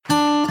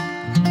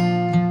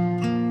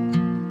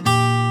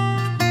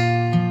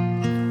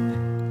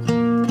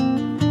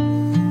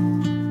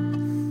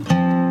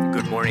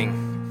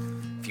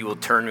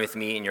turn with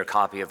me in your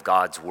copy of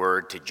God's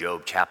Word to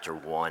Job chapter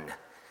 1.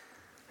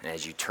 And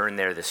as you turn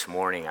there this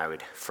morning, I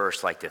would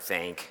first like to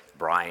thank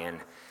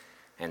Brian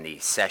and the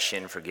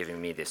session for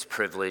giving me this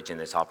privilege and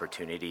this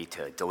opportunity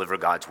to deliver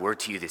God's Word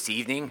to you this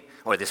evening,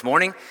 or this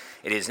morning.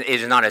 It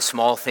is not a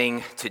small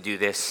thing to do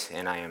this,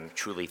 and I am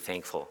truly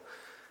thankful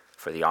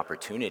for the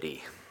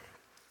opportunity.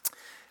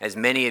 As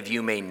many of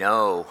you may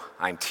know,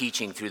 I'm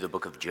teaching through the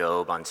book of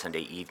Job on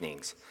Sunday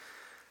evenings.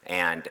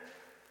 And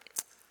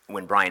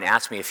when Brian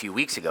asked me a few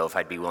weeks ago if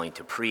I'd be willing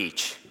to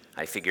preach,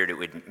 I figured it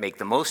would make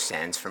the most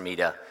sense for me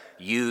to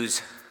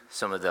use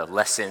some of the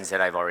lessons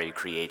that I've already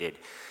created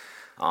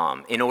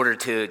in order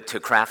to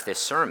craft this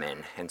sermon.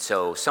 And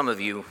so some of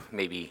you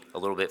may be a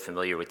little bit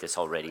familiar with this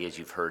already as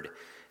you've heard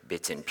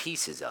bits and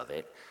pieces of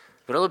it.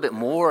 But a little bit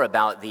more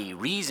about the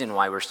reason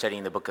why we're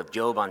studying the book of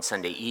Job on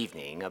Sunday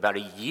evening. About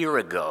a year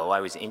ago,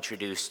 I was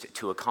introduced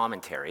to a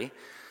commentary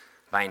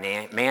by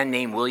a man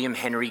named William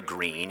Henry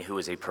Green, who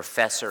was a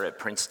professor at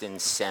Princeton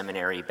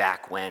Seminary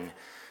back when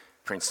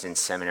Princeton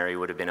Seminary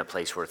would have been a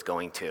place worth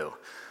going to.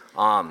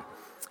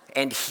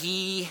 And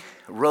he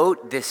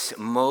wrote this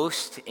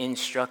most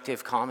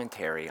instructive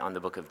commentary on the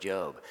book of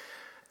Job.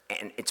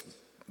 And it's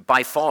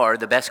by far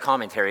the best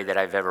commentary that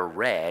I've ever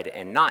read,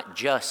 and not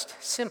just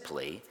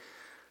simply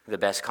the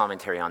best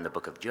commentary on the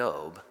book of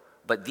Job,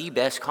 but the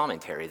best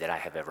commentary that I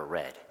have ever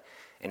read.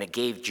 And it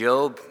gave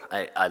Job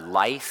a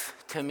life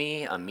to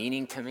me, a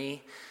meaning to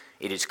me.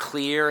 It is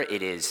clear,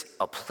 it is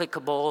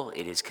applicable,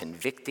 it is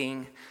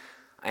convicting,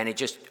 and it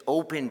just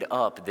opened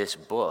up this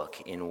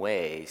book in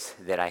ways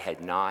that I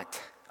had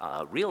not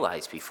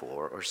realized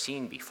before or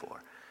seen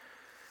before.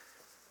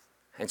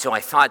 And so I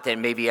thought that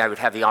maybe I would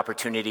have the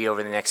opportunity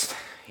over the next,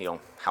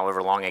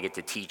 however long I get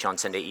to teach on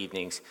Sunday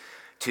evenings,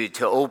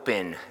 to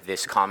open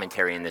this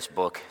commentary in this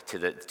book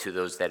to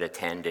those that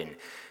attend, and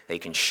they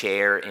can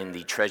share in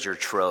the treasure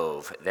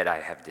trove that I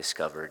have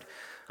discovered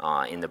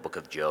in the book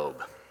of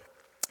Job.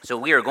 So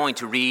we are going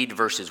to read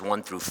verses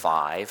 1 through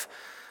 5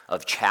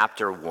 of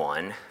chapter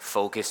 1,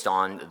 focused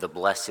on the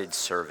blessed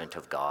servant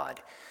of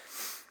God.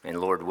 And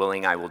Lord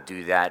willing, I will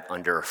do that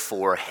under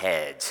 4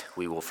 heads.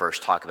 We will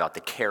first talk about the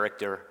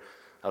character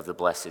of the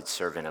blessed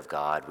servant of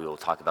God. We will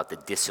talk about the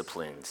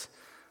disciplines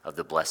of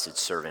the blessed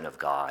servant of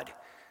God.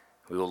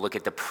 We will look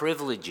at the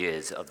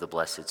privileges of the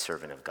blessed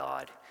servant of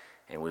God.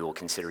 And we will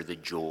consider the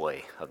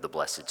joy of the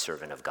blessed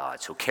servant of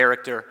God. So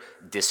character,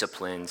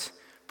 disciplines,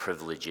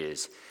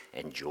 privileges,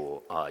 and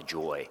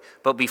joy.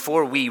 But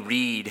before we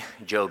read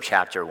Job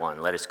chapter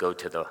 1, let us go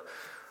to the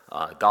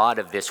God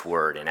of this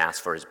word and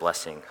ask for his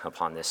blessing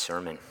upon this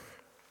sermon.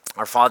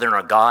 Our Father and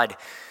our God,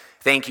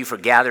 thank you for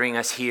gathering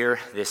us here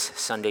this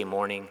Sunday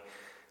morning.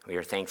 We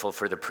are thankful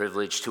for the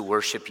privilege to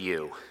worship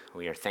you.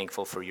 We are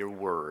thankful for your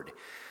word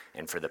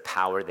and for the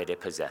power that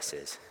it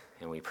possesses.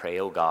 And we pray,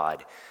 O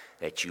God,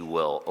 that you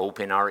will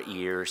open our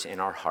ears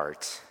and our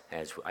hearts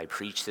as I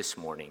preach this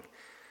morning.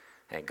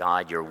 That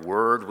God, your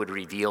word would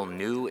reveal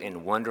new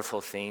and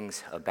wonderful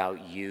things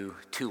about you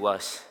to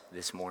us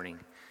this morning.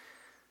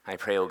 I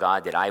pray, O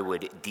God, that I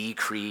would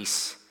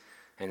decrease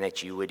and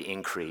that you would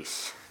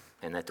increase,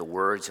 and that the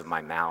words of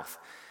my mouth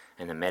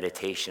and the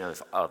meditation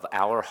of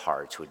our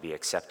hearts would be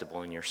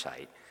acceptable in your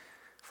sight.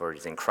 For it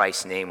is in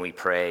Christ's name we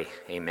pray,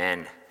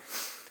 amen.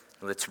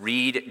 Let's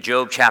read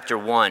Job chapter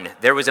 1.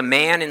 There was a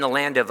man in the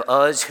land of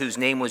Uz whose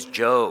name was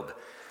Job,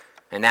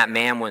 and that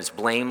man was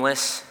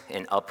blameless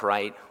and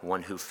upright,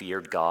 one who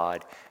feared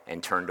God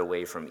and turned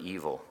away from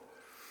evil.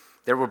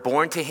 There were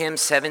born to him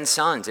 7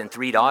 sons and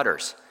 3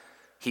 daughters.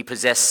 He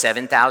possessed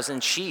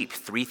 7,000 sheep,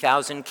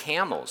 3,000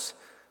 camels,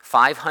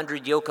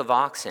 500 yoke of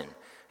oxen,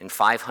 and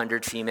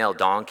 500 female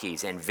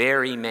donkeys, and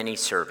very many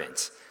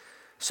servants,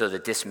 so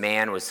that this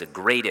man was the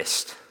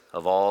greatest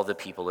of all the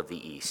people of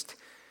the East.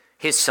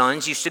 His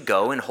sons used to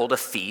go and hold a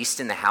feast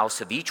in the house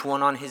of each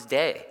one on his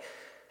day,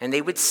 and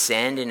they would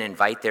send and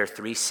invite their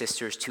 3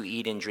 sisters to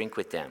eat and drink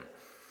with them.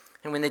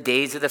 And when the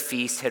days of the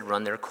feast had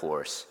run their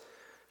course,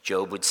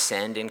 Job would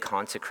send and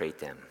consecrate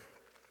them.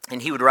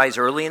 And he would rise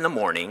early in the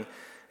morning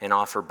and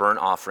offer burnt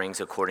offerings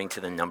according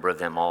to the number of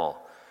them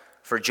all.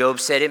 For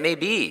Job said, "It may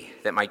be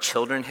that my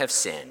children have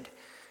sinned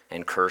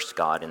and cursed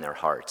God in their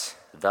hearts."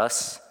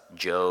 Thus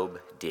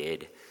Job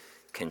did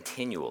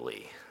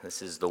continually.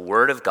 This is the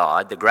word of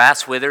God. The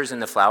grass withers and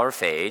the flower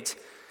fades.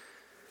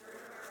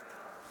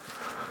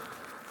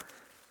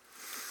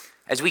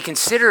 As we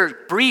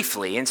consider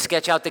briefly and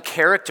sketch out the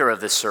character of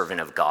the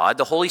servant of God,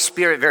 the Holy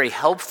Spirit very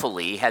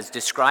helpfully has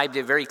described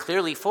it very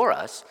clearly for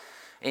us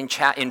in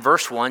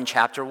verse 1,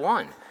 chapter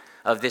 1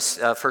 of this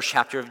first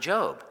chapter of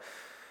Job.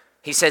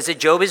 He says that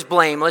Job is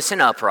blameless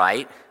and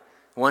upright,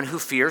 one who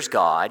fears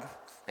God,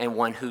 and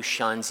one who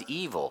shuns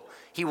evil.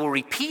 He will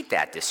repeat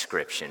that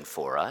description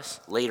for us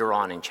later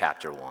on in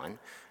chapter 1,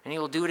 and he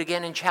will do it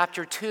again in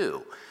chapter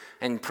 2.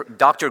 And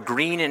Dr.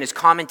 Green in his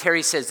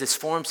commentary says this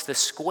forms the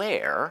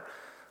square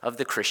of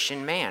the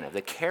Christian man, of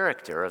the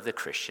character of the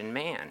Christian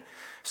man.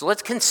 So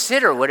let's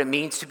consider what it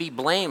means to be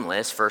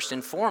blameless first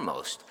and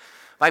foremost.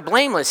 By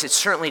blameless, it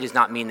certainly does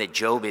not mean that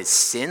Job is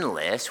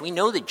sinless. We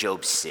know that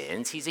Job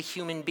sins. He's a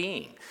human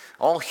being.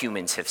 All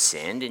humans have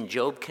sinned, and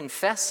Job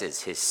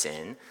confesses his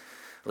sin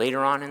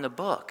later on in the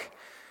book.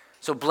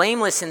 So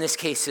blameless in this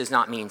case does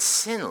not mean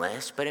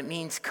sinless, but it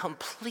means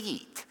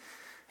complete.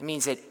 It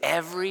means that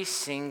every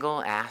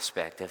single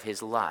aspect of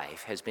his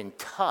life has been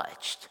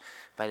touched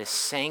by the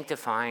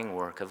sanctifying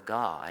work of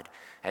God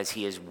as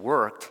he has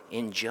worked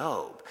in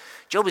Job.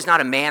 Job is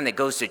not a man that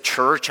goes to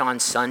church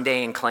on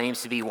Sunday and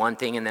claims to be one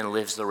thing and then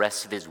lives the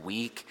rest of his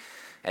week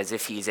as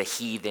if he's a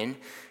heathen.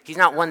 He's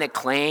not one that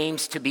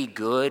claims to be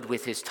good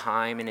with his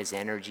time and his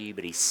energy,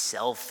 but he's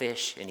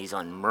selfish and he's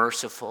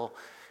unmerciful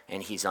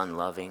and he's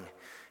unloving.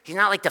 He's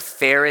not like the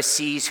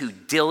Pharisees who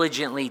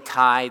diligently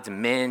tithed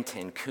mint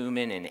and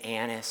cumin and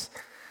anise,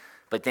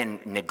 but then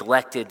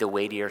neglected the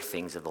weightier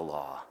things of the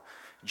law.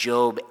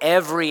 Job,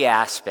 every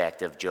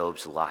aspect of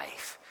Job's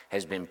life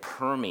has been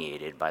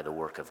permeated by the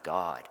work of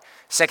God.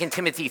 2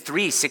 Timothy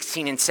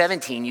 3:16 and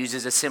 17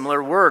 uses a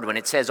similar word when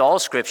it says all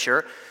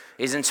Scripture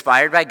is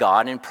inspired by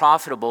God and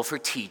profitable for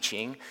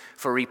teaching,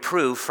 for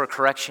reproof, for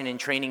correction and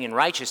training in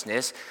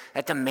righteousness,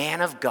 that the man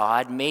of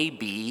God may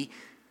be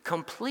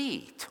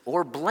complete,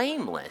 or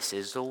blameless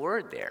is the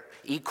word there,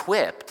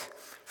 equipped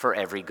for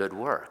every good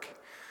work.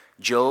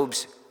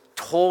 Job's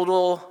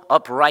total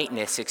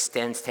uprightness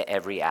extends to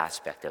every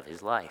aspect of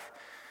his life.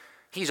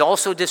 He's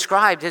also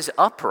described as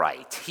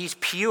upright. He's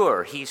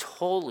pure, he's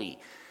holy,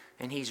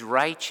 and he's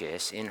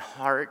righteous in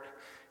heart,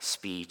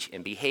 speech,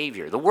 and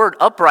behavior. The word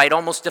upright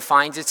almost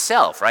defines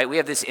itself, right? We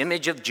have this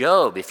image of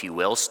Job, if you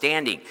will,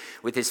 standing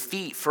with his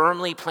feet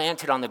firmly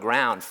planted on the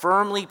ground,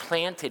 firmly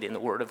planted in the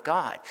word of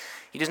God.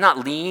 He does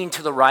not lean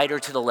to the right or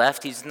to the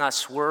left. He does not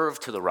swerve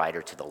to the right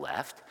or to the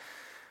left,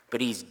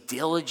 but he's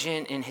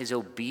diligent in his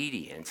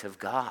obedience of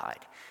God.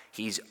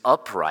 He's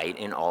upright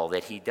in all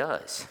that he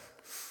does.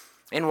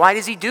 And why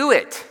does he do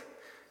it?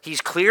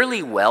 He's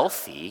clearly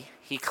wealthy.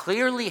 He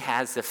clearly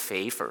has the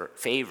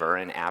favor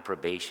and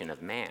approbation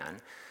of man,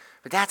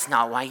 but that's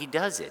not why he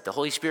does it. The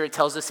Holy Spirit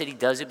tells us that he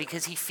does it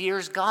because he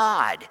fears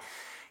God.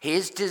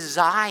 His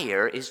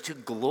desire is to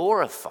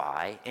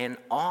glorify and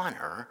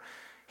honor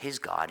his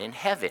God in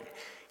heaven.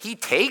 He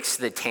takes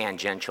the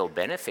tangential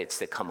benefits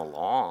that come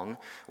along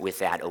with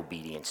that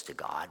obedience to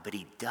God, but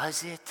he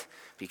does it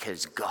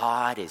because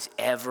God is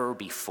ever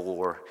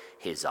before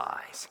his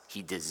eyes.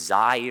 He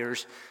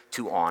desires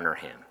to honor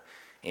him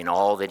in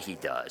all that he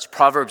does.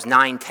 Proverbs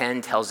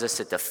 9:10 tells us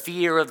that the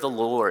fear of the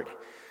Lord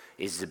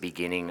is the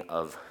beginning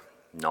of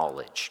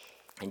knowledge.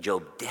 And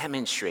Job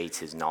demonstrates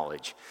his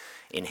knowledge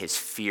in his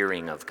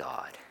fearing of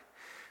God.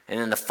 And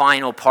then the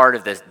final part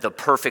of the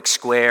perfect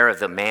square of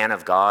the man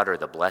of God or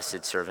the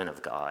blessed servant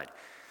of God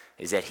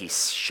is that he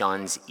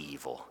shuns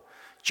evil.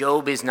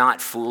 Job is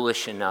not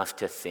foolish enough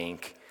to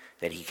think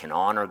that he can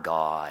honor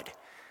God,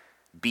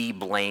 be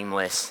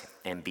blameless,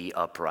 and be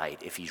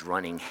upright if he's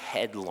running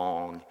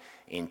headlong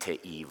into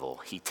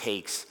evil. He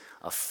takes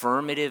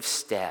affirmative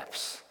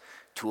steps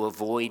to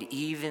avoid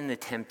even the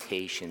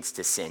temptations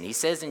to sin. He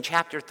says in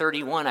chapter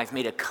 31, I've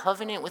made a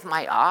covenant with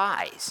my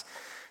eyes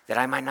that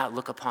I might not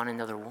look upon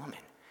another woman.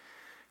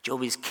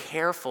 Job is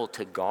careful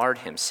to guard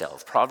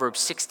himself. Proverbs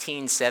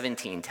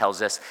 16:17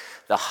 tells us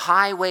the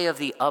highway of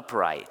the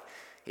upright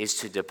is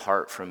to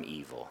depart from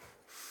evil.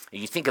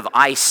 You think of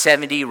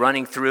I-70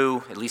 running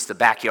through at least the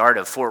backyard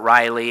of Fort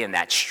Riley and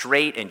that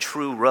straight and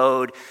true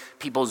road,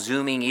 people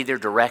zooming either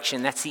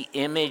direction. That's the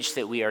image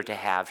that we are to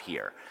have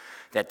here,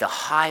 that the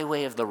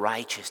highway of the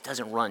righteous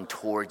doesn't run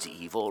towards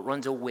evil, it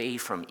runs away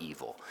from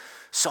evil.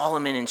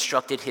 Solomon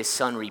instructed his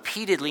son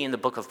repeatedly in the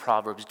book of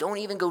Proverbs, don't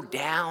even go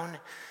down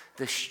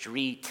the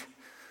street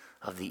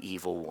of the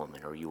evil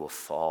woman or you will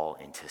fall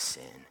into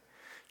sin.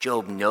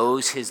 Job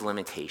knows his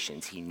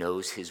limitations, he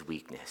knows his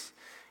weakness,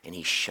 and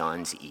he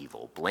shuns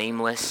evil.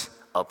 Blameless,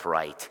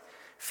 upright,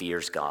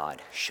 fears God,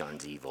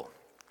 shuns evil.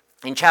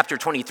 In chapter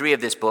 23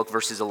 of this book,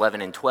 verses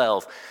 11 and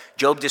 12,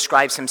 Job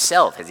describes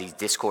himself as he's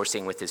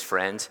discoursing with his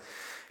friends,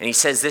 and he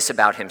says this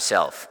about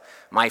himself: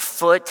 my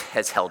foot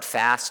has held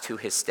fast to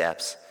his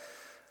steps.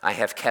 I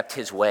have kept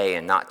his way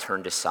and not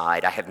turned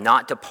aside. I have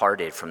not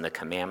departed from the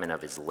commandment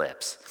of his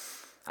lips.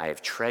 I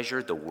have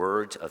treasured the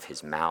words of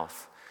his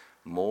mouth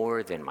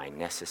more than my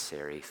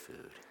necessary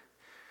food.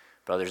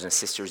 Brothers and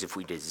sisters, if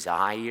we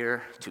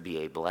desire to be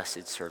a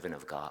blessed servant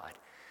of God,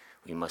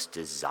 we must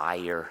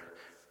desire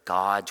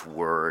God's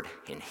word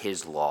and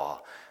his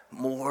law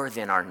more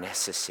than our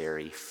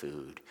necessary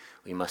food.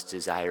 We must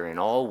desire in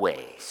all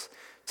ways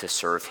to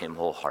serve him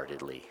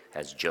wholeheartedly,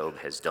 as Job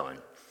has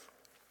done.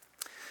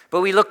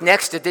 But we look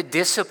next at the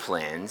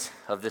disciplines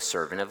of the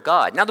servant of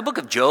God. Now, the book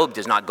of Job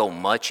does not go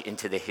much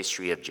into the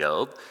history of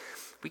Job.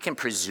 We can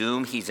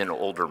presume he's an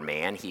older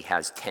man. He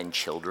has 10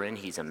 children.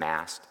 He's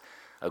amassed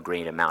a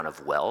great amount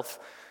of wealth.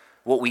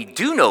 What we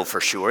do know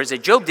for sure is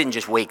that Job didn't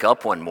just wake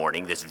up one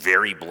morning, this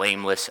very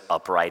blameless,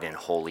 upright, and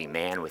holy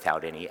man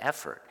without any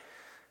effort.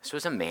 This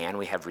was a man,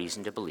 we have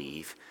reason to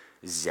believe,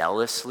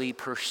 zealously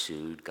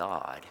pursued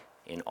God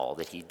in all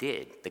that he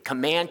did. The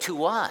command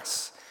to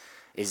us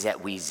is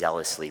that we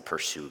zealously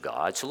pursue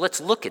God. So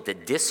let's look at the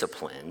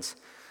disciplines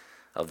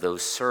of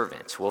those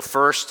servants. Well,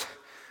 first,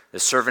 the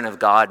servant of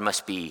God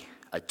must be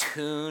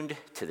attuned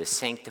to the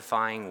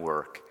sanctifying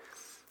work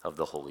of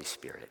the Holy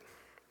Spirit.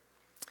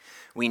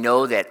 We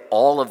know that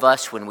all of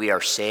us, when we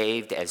are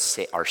saved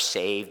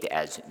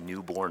as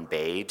newborn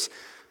babes.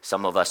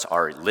 Some of us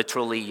are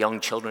literally young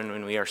children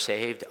when we are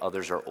saved,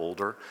 others are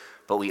older,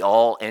 but we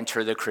all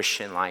enter the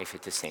Christian life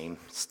at the same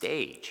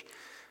stage.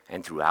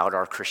 And throughout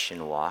our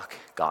Christian walk,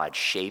 God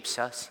shapes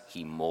us,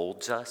 he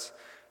molds us,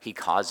 he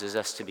causes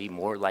us to be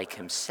more like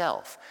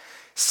himself.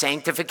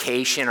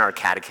 Sanctification, our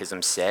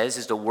catechism says,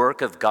 is the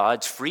work of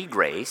God's free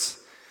grace,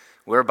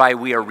 whereby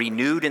we are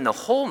renewed in the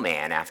whole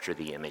man after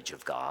the image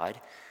of God,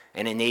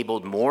 and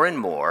enabled more and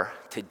more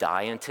to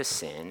die unto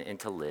sin and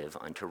to live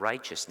unto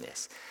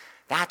righteousness.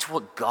 That's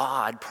what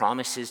God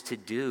promises to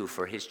do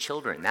for his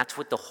children. That's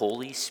what the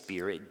Holy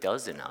Spirit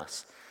does in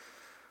us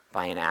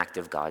by an act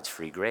of God's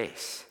free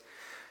grace.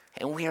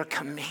 And we are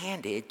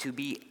commanded to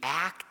be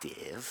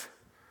active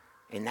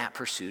in that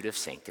pursuit of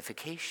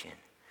sanctification.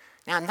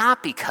 Now,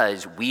 not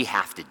because we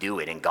have to do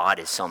it and God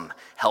is some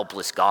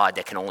helpless God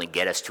that can only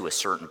get us to a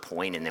certain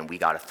point and then we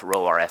got to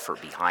throw our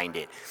effort behind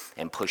it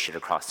and push it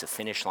across the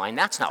finish line.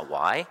 That's not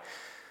why.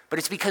 But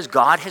it's because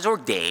God has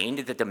ordained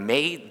that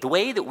the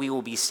way that we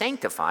will be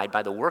sanctified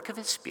by the work of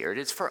his Spirit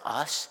is for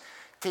us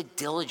to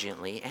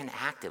diligently and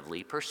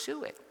actively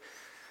pursue it.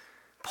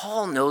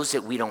 Paul knows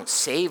that we don't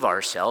save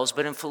ourselves,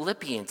 but in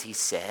Philippians he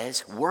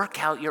says,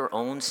 work out your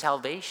own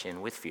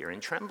salvation with fear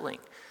and trembling.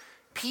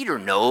 Peter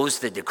knows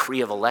the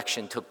decree of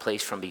election took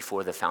place from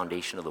before the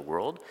foundation of the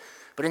world,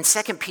 but in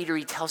 2 Peter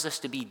he tells us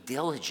to be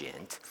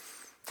diligent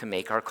to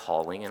make our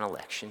calling and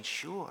election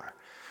sure.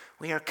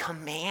 We are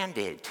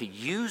commanded to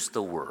use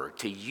the word,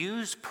 to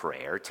use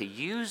prayer, to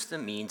use the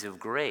means of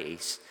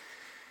grace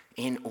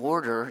in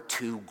order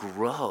to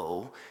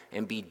grow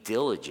and be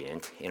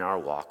diligent in our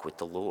walk with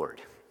the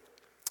Lord.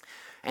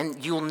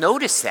 And you'll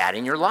notice that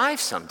in your life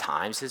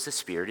sometimes as the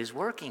Spirit is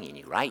working in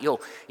you, right?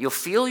 You'll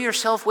feel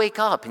yourself wake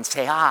up and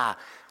say, I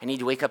need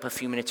to wake up a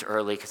few minutes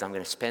early because I'm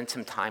going to spend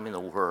some time in the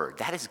Word.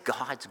 That is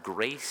God's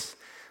grace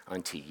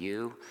unto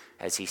you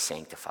as he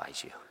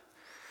sanctifies you.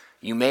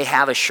 You may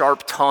have a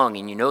sharp tongue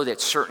and you know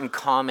that certain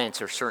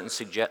comments or certain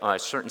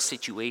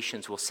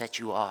situations will set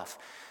you off.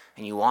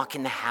 And you walk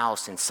in the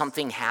house and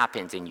something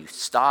happens and you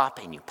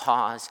stop and you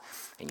pause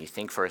and you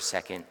think for a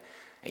second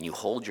and you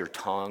hold your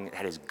tongue.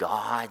 That is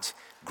God's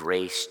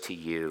grace to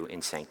you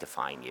in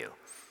sanctifying you.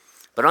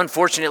 But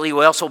unfortunately,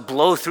 we also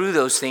blow through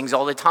those things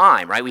all the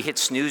time, right? We hit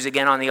snooze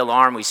again on the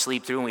alarm, we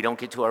sleep through, and we don't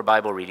get to our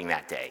Bible reading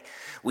that day.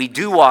 We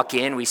do walk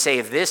in, we say,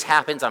 if this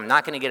happens, I'm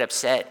not going to get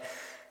upset.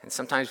 And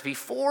sometimes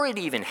before it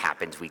even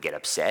happens, we get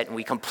upset, and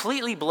we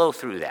completely blow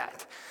through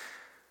that.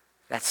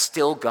 That's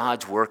still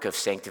God's work of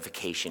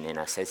sanctification in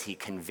us as he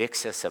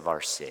convicts us of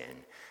our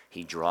sin.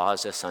 He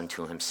draws us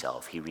unto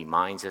himself. He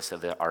reminds us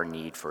of our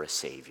need for a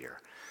Savior.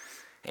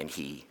 And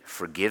he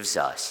forgives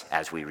us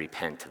as we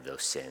repent of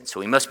those sins. So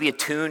we must be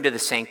attuned to the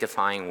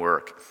sanctifying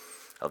work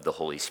of the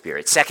Holy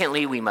Spirit.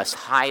 Secondly, we must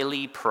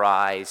highly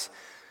prize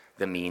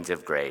the means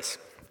of grace.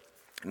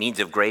 Means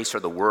of grace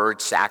are the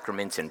word,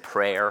 sacraments, and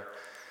prayer.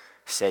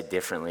 Said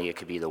differently, it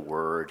could be the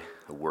word,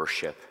 the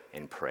worship,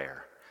 and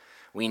prayer.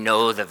 We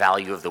know the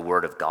value of the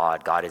Word of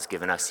God. God has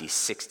given us these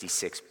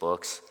 66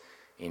 books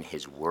in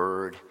his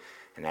Word,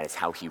 and that is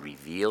how he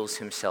reveals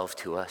himself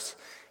to us.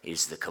 It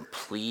is the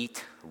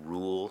complete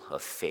rule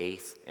of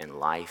faith and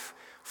life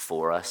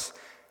for us.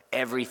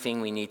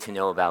 Everything we need to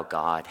know about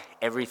God,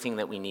 everything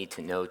that we need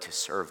to know to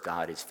serve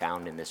God is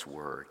found in this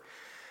Word.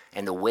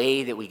 And the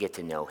way that we get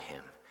to know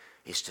him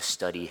is to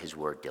study his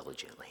Word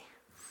diligently.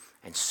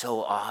 And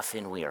so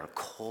often we are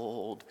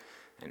cold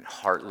and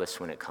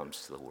heartless when it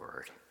comes to the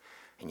Word.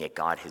 And yet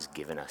God has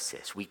given us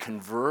this. We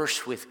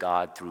converse with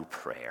God through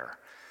prayer.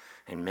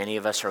 And many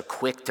of us are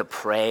quick to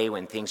pray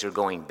when things are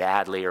going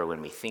badly or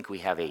when we think we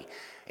have a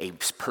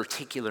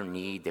particular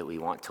need that we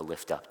want to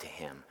lift up to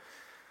him.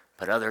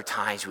 But other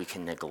times we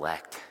can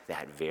neglect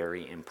that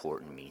very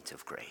important means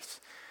of grace.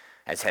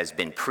 As has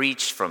been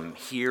preached from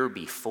here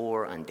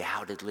before,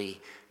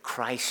 undoubtedly,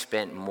 Christ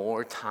spent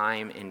more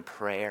time in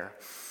prayer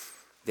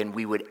than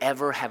we would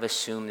ever have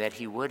assumed that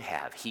he would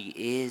have. He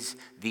is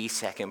the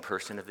second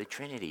person of the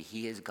Trinity.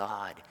 He is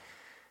God.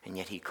 And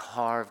yet he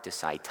carved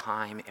aside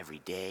time every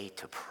day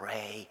to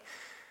pray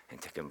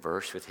and to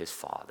converse with his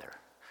Father.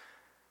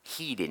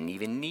 He didn't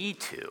even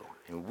need to,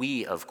 and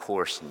we, of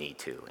course, need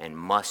to and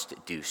must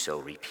do so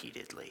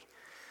repeatedly.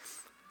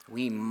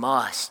 We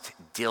must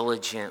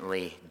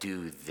diligently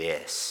do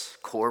this,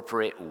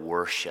 corporate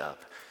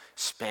worship,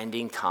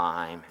 spending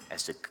time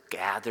as the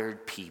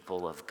gathered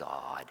people of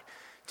God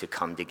to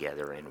come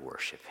together and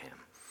worship him.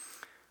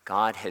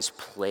 God has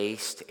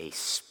placed a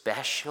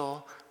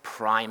special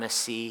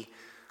primacy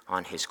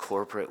on his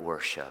corporate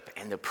worship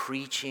and the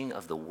preaching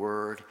of the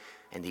word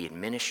and the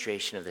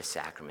administration of the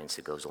sacraments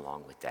that goes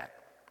along with that.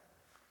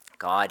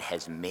 God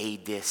has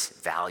made this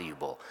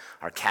valuable.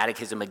 Our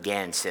catechism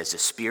again says, the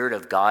Spirit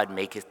of God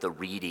maketh the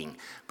reading,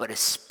 but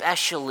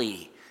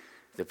especially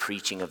the the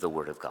preaching of the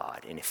Word of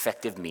God, an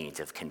effective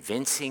means of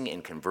convincing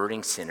and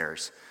converting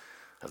sinners,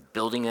 of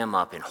building them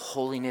up in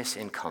holiness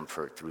and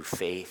comfort through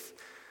faith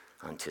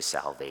unto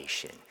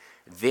salvation.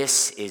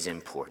 This is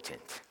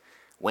important.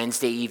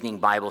 Wednesday evening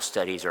Bible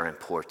studies are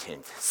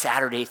important.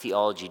 Saturday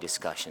theology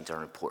discussions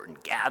are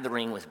important.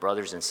 Gathering with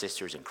brothers and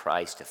sisters in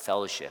Christ to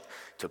fellowship,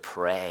 to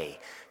pray,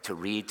 to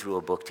read through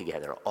a book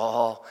together,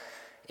 all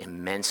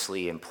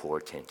immensely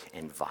important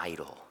and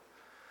vital.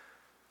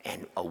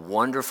 And a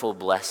wonderful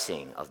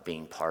blessing of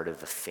being part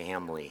of the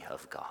family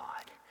of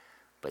God.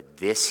 But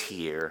this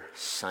here,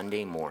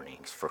 Sunday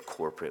mornings for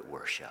corporate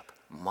worship,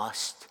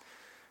 must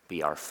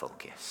be our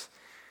focus.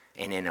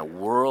 And in a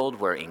world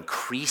where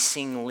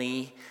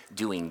increasingly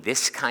doing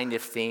this kind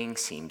of thing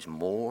seems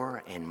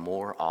more and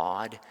more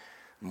odd,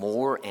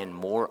 more and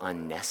more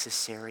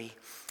unnecessary,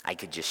 I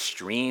could just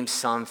stream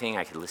something,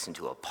 I could listen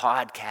to a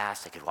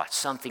podcast, I could watch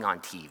something on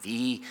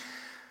TV.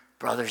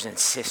 Brothers and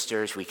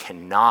sisters, we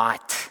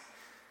cannot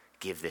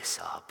give this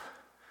up.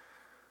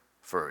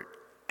 For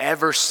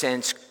ever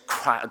since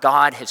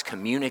God has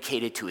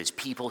communicated to his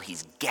people,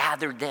 he's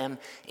gathered them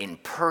in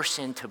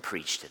person to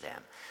preach to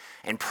them.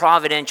 And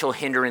providential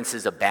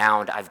hindrances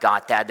abound. I've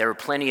got that. There are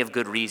plenty of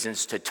good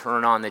reasons to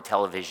turn on the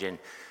television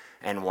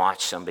and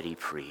watch somebody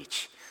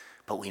preach.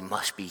 But we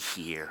must be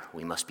here.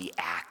 We must be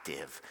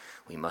active.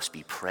 We must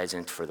be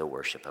present for the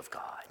worship of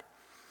God.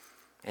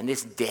 And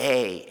this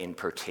day in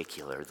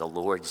particular, the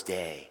Lord's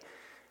Day,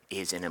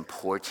 is an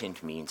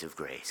important means of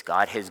grace.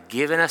 God has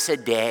given us a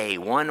day,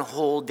 one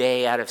whole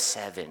day out of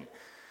 7,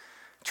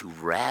 to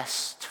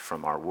rest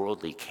from our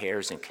worldly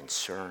cares and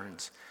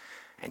concerns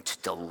and to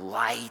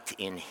delight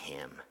in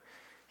him,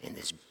 in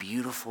this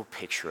beautiful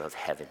picture of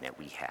heaven that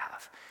we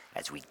have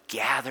as we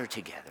gather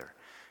together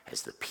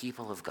as the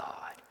people of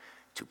God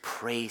to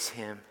praise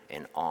him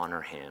and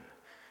honor him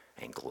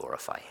and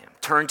glorify him.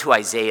 Turn to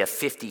Isaiah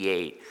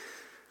 58,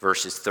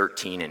 verses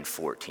 13 and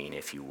 14,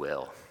 if you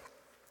will.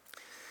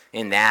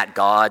 In that,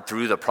 God,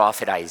 through the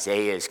prophet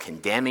Isaiah, is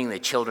condemning the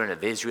children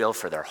of Israel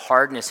for their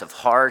hardness of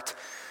heart,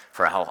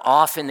 for how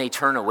often they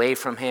turn away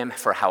from him,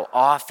 for how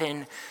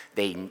often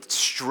they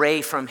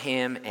stray from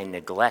him and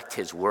neglect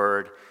his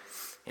word.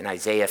 And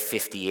Isaiah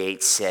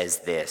 58 says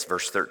this,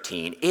 verse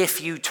 13,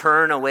 if you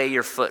turn away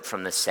your foot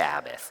from the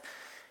Sabbath,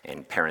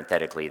 and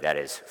parenthetically that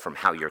is from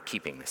how you're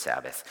keeping the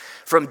Sabbath,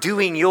 from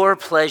doing your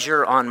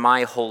pleasure on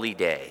my holy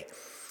day,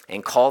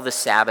 and call the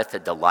Sabbath a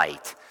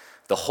delight,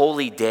 the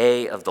holy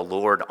day of the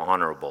Lord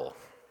honorable,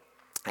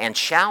 and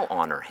shall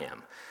honor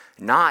him,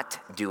 not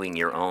doing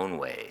your own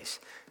ways,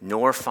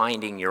 nor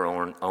finding your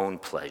own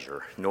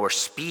pleasure, nor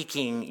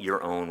speaking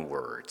your own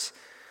words.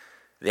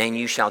 Then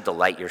you shall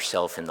delight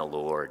yourself in the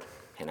Lord,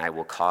 and I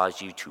will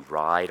cause you to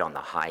ride on the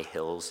high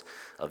hills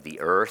of the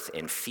earth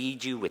and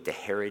feed you with the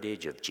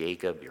heritage of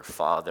Jacob your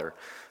father.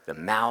 The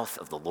mouth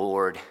of the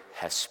Lord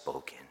has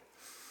spoken.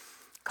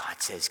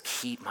 God says,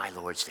 keep my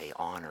Lord's Day,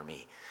 honor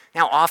me.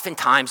 Now,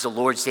 oftentimes the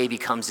Lord's Day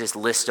becomes this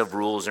list of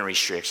rules and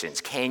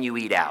restrictions. Can you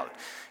eat out?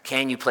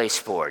 Can you play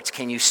sports?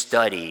 Can you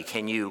study?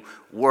 Can you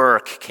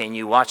work? Can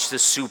you watch the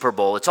Super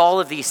Bowl? It's all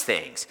of these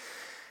things.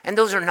 And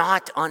those are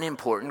not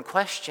unimportant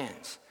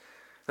questions.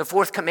 The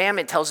fourth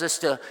commandment tells us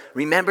to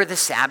remember the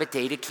Sabbath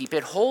day to keep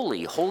it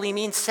holy. Holy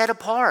means set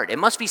apart. It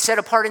must be set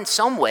apart in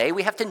some way.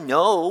 We have to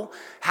know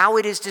how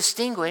it is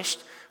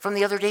distinguished from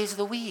the other days of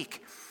the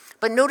week.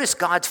 But notice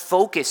God's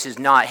focus is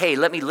not, hey,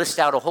 let me list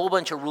out a whole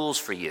bunch of rules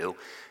for you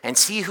and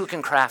see who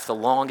can craft the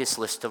longest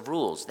list of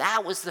rules.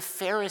 That was the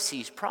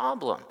Pharisees'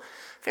 problem.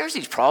 The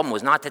Pharisees' problem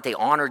was not that they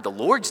honored the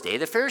Lord's Day.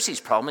 The Pharisees'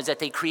 problem is that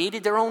they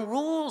created their own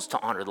rules to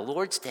honor the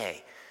Lord's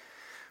Day.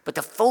 But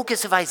the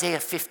focus of Isaiah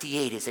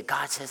 58 is that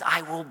God says,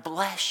 I will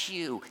bless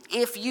you.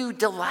 If you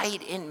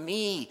delight in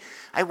me,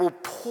 I will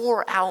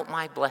pour out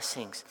my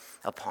blessings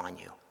upon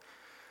you.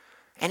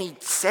 And he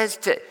says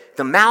to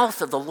the mouth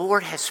of the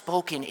Lord has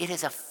spoken. It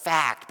is a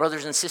fact.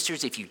 Brothers and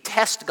sisters, if you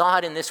test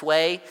God in this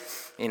way,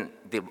 in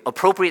the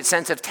appropriate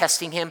sense of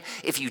testing him,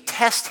 if you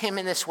test him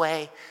in this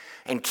way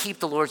and keep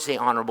the Lord's Day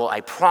honorable,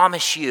 I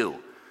promise you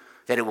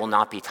that it will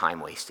not be time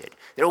wasted.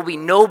 There will be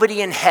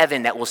nobody in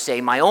heaven that will say,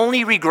 my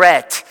only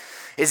regret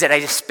is that I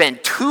just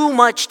spent too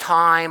much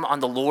time on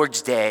the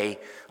Lord's Day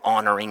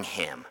honoring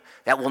him.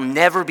 That will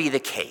never be the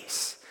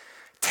case.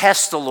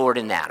 Test the Lord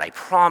in that. I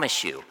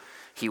promise you,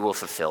 he will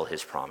fulfill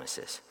his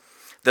promises.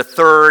 The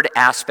third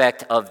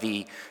aspect of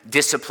the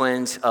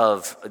disciplines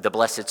of the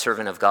blessed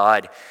servant of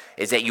God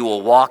is that you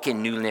will walk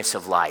in newness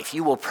of life.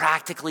 You will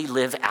practically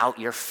live out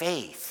your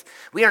faith.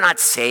 We are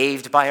not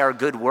saved by our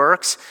good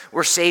works.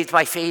 We're saved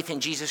by faith in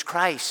Jesus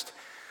Christ.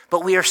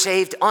 But we are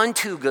saved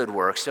unto good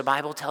works. The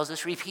Bible tells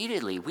us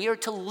repeatedly. We are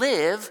to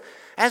live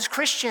as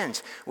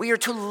Christians. We are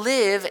to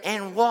live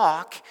and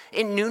walk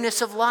in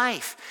newness of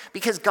life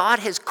because God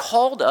has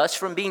called us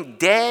from being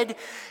dead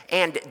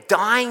and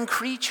dying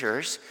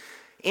creatures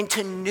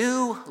into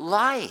new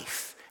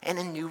life and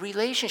a new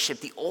relationship.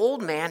 The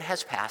old man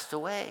has passed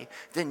away.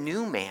 The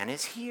new man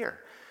is here.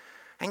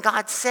 And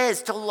God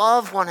says to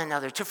love one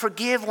another, to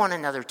forgive one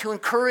another, to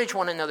encourage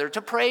one another,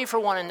 to pray for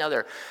one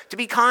another, to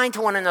be kind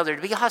to one another,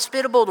 to be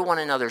hospitable to one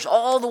another.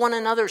 All the one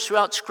another's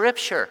throughout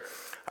Scripture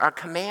are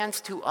commands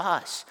to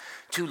us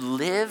to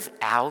live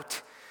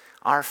out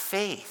our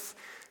faith.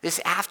 This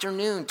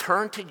afternoon,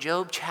 turn to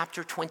Job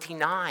chapter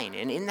 29.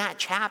 And in that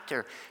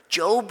chapter,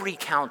 Job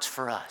recounts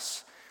for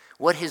us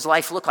what his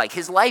life looked like.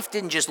 His life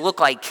didn't just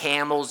look like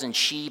camels and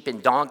sheep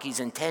and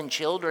donkeys and 10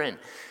 children.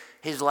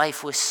 His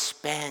life was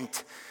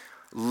spent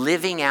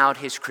living out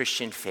his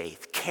Christian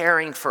faith,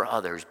 caring for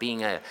others,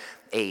 being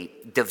a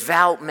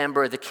devout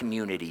member of the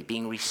community,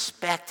 being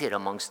respected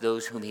amongst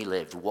those whom he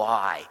lived.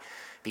 Why?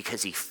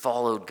 Because he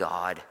followed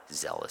God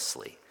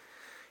zealously.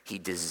 He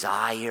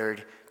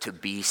desired to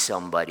be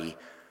somebody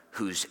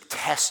whose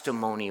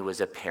testimony was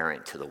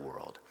apparent to the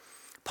world.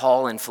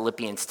 Paul in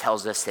Philippians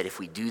tells us that if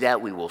we do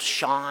that, we will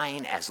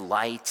shine as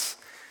lights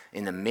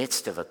in the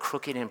midst of a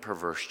crooked and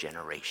perverse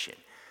generation.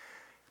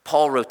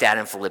 Paul wrote that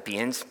in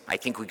Philippians. I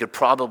think we could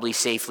probably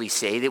safely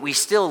say that we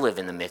still live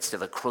in the midst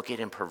of a crooked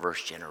and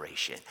perverse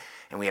generation,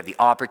 and we have the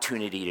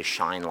opportunity to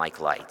shine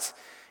like lights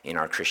in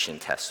our Christian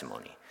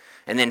testimony.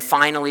 And then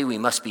finally, we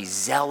must be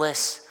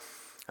zealous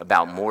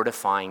about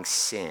mortifying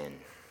sin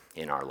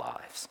in our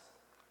lives.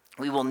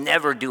 We will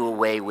never do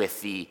away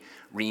with the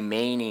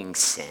remaining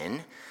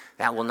sin.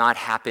 That will not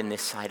happen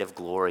this side of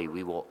glory.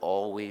 We will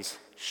always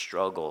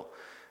struggle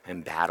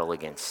and battle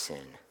against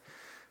sin.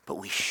 But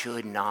we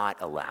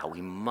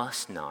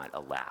must not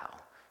allow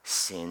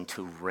sin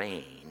to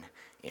reign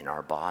in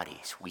our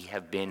bodies. We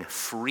have been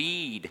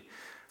freed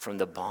from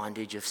the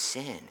bondage of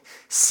sin.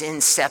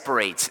 Sin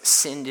separates,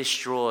 sin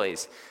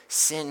destroys,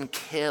 sin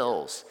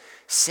kills.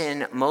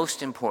 Sin,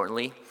 most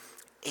importantly,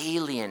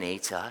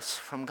 alienates us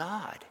from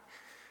God.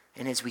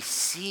 And as we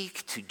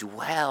seek to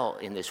dwell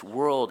in this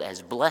world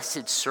as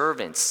blessed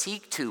servants,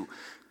 seek to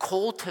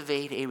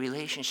cultivate a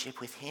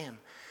relationship with Him,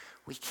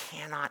 we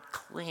cannot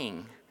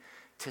cling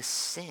to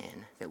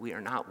sin that we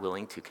are not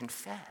willing to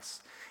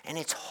confess. And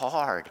it's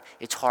hard.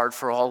 It's hard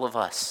for all of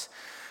us.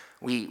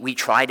 We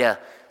try to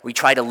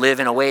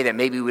live in a way that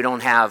maybe we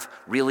don't have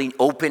really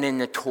open and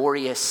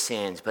notorious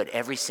sins, but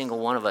every single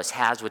one of us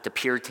has what the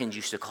Puritans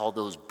used to call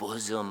those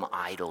bosom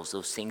idols,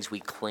 those things we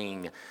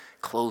cling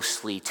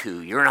closely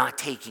to. You're not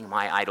taking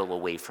my idol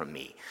away from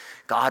me.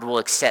 God will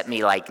accept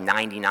me like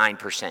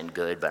 99%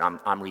 good, but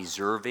I'm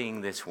reserving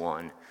this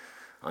one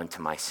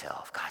unto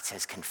myself. God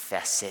says,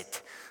 confess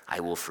it, I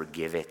will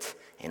forgive it,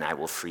 and I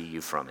will free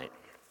you from it.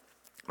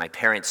 My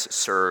parents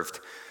served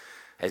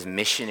as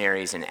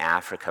missionaries in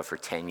Africa for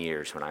 10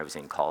 years when I was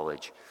in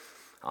college,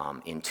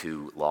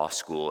 into law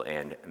school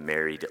and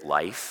married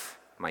life.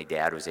 My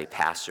dad was a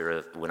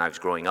pastor when I was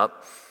growing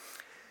up.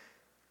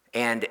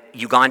 And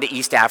Uganda,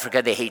 East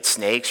Africa, they hate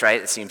snakes, right?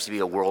 It seems to be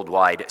a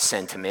worldwide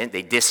sentiment.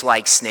 They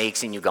dislike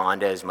snakes in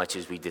Uganda as much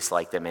as we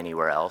dislike them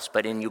anywhere else.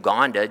 But in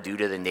Uganda, due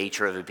to the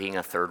nature of it being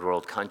a third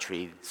world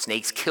country,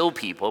 snakes kill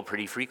people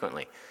pretty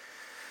frequently.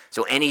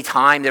 So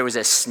anytime there was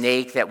a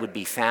snake that would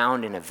be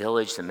found in a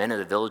village, the men of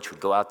the village would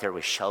go out there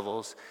with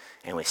shovels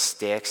and with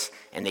sticks,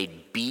 and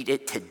they'd beat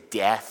it to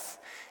death.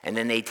 And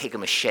then they'd take a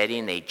machete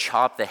and they'd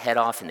chop the head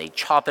off, and they'd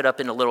chop it up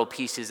into little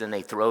pieces, and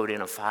they'd throw it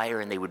in a fire,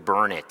 and they would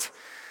burn it.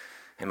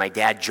 And my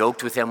dad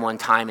joked with them one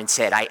time and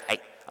said,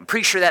 I'm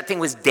pretty sure that thing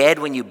was dead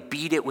when you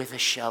beat it with a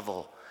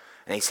shovel.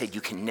 And they said,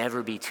 you can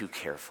never be too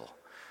careful.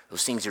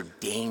 Those things are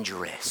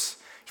dangerous.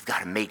 You've got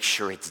to make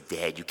sure it's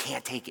dead. You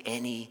can't take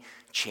any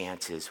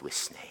chances with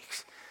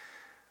snakes.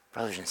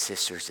 Brothers and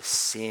sisters, the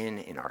sin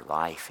in our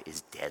life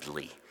is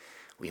deadly.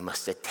 We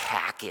must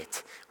attack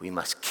it. We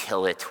must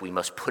kill it. We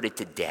must put it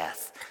to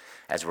death,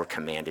 as we're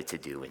commanded to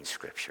do in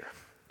Scripture.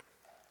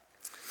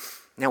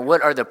 Now,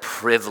 what are the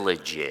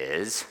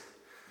privileges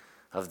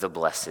of the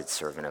blessed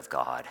servant of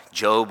God?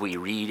 Job, we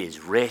read,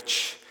 is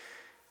rich.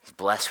 He's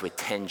blessed with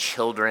 10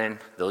 children.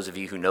 Those of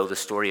you who know the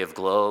story of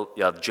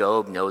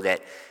Job know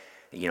that,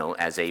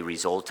 as a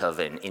result of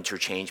an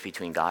interchange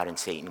between God and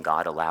Satan,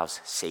 God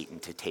allows Satan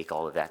to take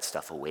all of that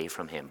stuff away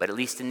from him. But at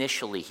least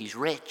initially, he's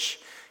rich,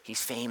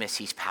 he's famous,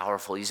 he's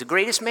powerful, he's the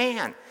greatest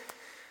man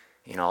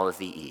in all of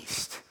the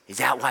East. Is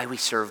that why we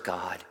serve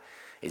God?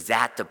 Is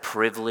that the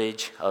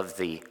privilege of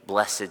the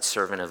blessed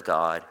servant of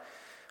God?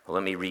 Well,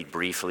 let me read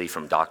briefly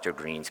from Dr.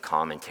 Green's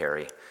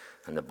commentary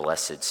on the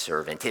blessed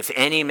servant. If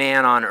any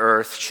man on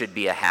earth should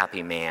be a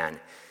happy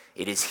man,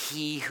 it is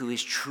he who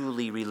is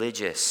truly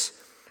religious.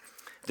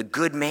 The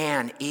good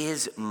man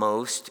is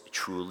most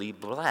truly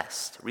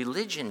blessed.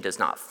 Religion does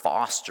not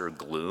foster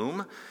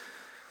gloom.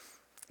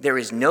 There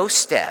is no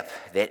step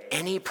that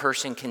any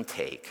person can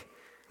take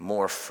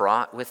more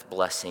fraught with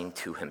blessing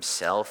to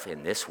himself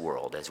in this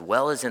world as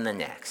well as in the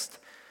next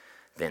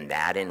than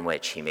that in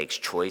which he makes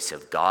choice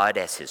of God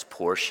as his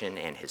portion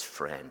and his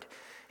friend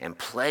and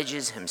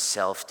pledges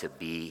himself to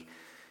be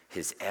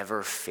his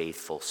ever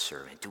faithful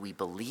servant. Do we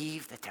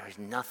believe that there is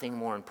nothing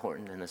more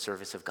important than the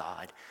service of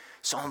God?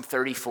 Psalm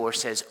 34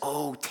 says,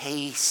 "Oh,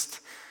 taste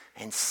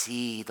and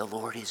see the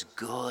Lord is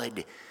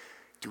good."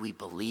 Do we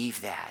believe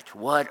that?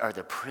 What are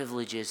the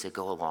privileges that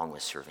go along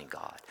with serving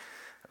God?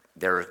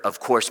 There, of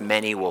course,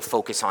 many will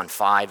focus on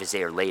 5 as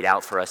they are laid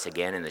out for us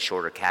again in the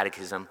shorter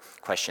catechism.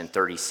 Question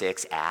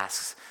 36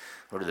 asks,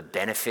 what are the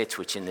benefits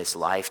which in this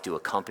life do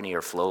accompany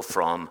or flow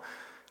from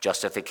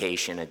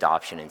justification,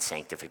 adoption, and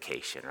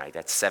sanctification, right?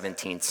 That's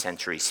 17th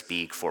century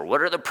speak for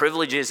what are the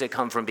privileges that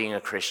come from being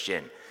a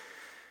Christian?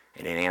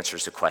 And it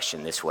answers the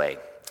question this way.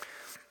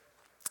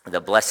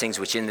 The blessings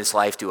which in this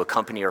life do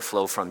accompany or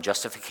flow from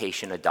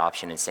justification,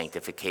 adoption, and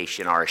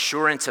sanctification are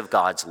assurance of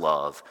God's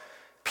love,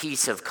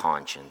 peace of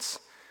conscience,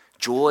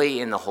 joy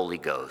in the Holy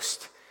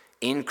Ghost,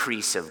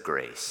 increase of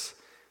grace,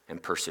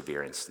 and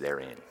perseverance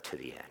therein to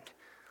the end.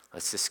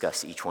 Let's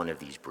discuss each one of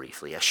these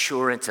briefly.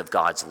 Assurance of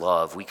God's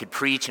love. We could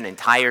preach an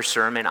entire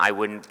sermon.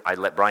 I'd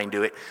let Brian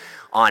do it,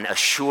 on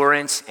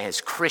assurance as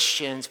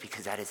Christians,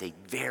 because that is a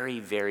very,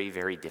 very,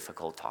 very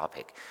difficult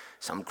topic.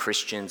 Some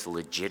Christians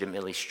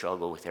legitimately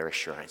struggle with their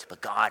assurance,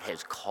 but God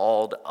has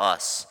called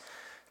us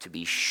to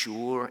be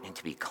sure and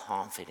to be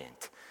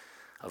confident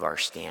of our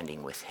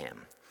standing with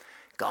him.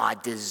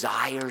 God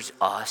desires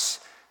us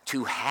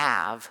to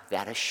have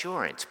that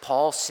assurance.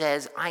 Paul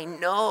says, I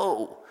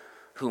know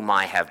whom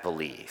I have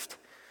believed.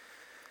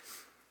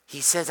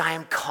 He says, I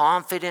am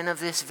confident of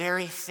this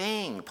very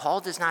thing.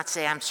 Paul does not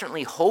say, I'm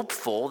certainly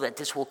hopeful that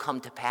this will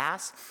come to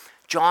pass.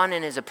 John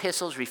in his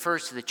epistles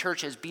refers to the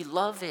church as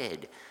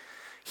beloved.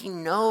 He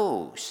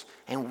knows,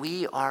 and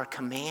we are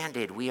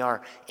commanded, we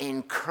are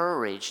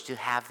encouraged to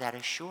have that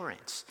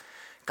assurance.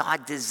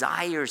 God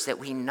desires that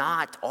we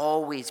not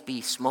always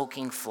be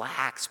smoking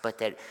flax, but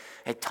that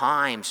at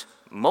times,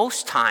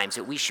 most times,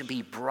 that we should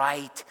be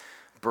bright,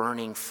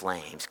 burning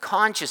flames,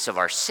 conscious of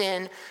our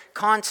sin,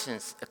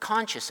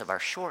 conscious of our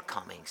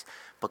shortcomings,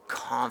 but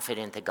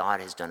confident that God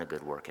has done a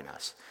good work in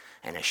us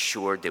and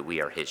assured that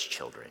we are his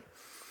children.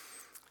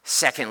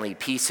 Secondly,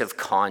 peace of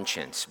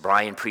conscience.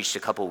 Brian preached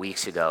a couple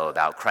weeks ago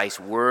about Christ's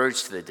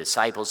words to the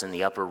disciples in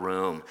the upper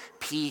room.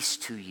 Peace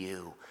to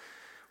you.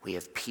 We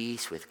have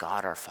peace with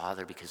God our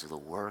Father because of the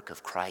work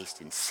of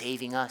Christ in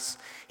saving us,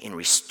 in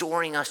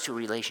restoring us to a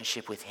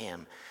relationship with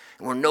him.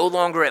 And we're no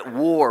longer at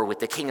war with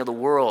the king of the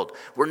world.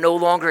 We're no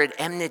longer at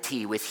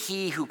enmity with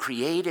he who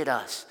created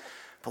us.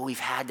 But we've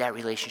had that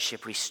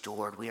relationship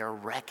restored. We are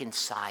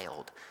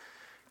reconciled.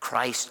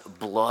 Christ's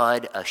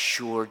blood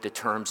assured the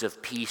terms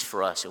of peace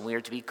for us, and we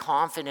are to be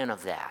confident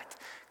of that,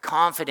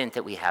 confident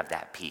that we have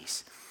that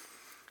peace.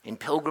 In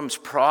Pilgrim's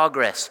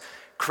Progress,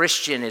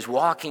 Christian is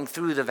walking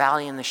through the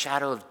valley in the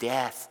shadow of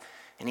death,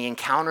 and he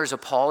encounters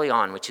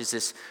Apollyon, which is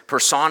this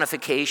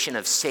personification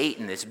of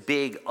Satan, this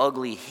big,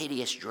 ugly,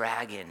 hideous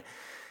dragon.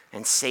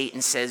 And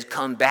Satan says,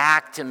 come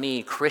back to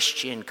me,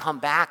 Christian, come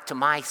back to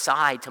my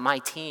side, to my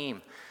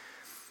team.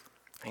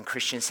 And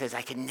Christian says,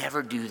 I could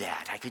never do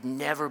that. I could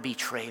never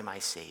betray my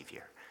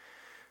Savior.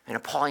 And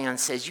Apollyon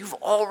says, you've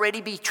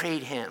already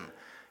betrayed him.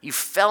 You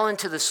fell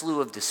into the slough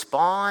of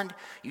despond.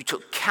 You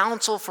took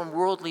counsel from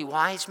worldly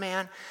wise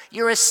man.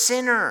 You're a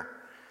sinner.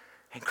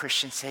 And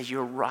Christian says,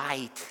 you're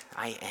right,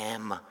 I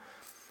am.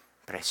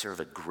 But I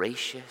serve a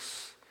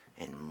gracious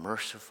and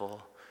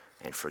merciful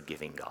and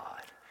forgiving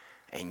God.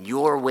 And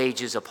your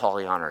wages,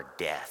 Apollyon, are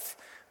death.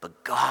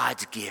 But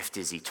God's gift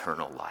is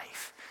eternal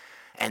life.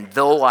 And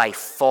though I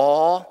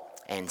fall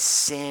and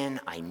sin,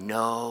 I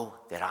know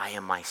that I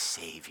am my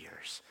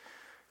Savior's.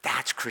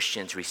 That's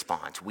Christian's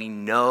response. We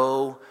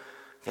know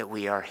that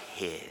we are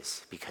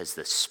his because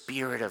the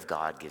Spirit of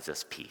God gives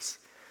us peace.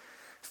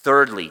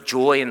 Thirdly,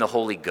 joy in the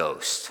Holy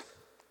Ghost.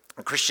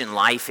 A Christian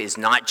life is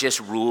not just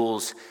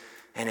rules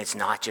and it's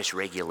not just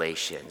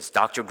regulations.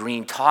 Dr.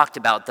 Green talked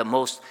about the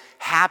most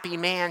happy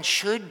man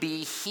should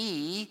be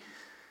he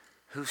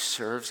who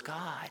serves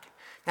God.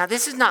 Now,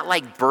 this is not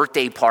like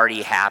birthday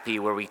party happy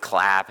where we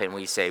clap and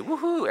we say,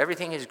 woohoo,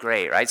 everything is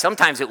great, right?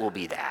 Sometimes it will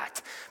be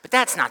that. But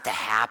that's not the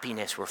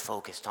happiness we're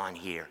focused on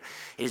here.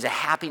 It is a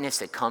happiness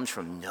that comes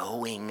from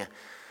knowing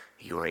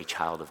you are a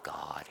child of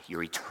God.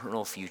 Your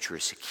eternal future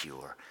is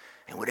secure.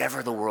 And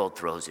whatever the world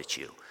throws at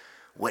you,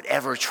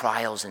 whatever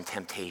trials and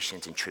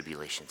temptations and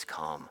tribulations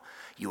come,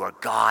 you are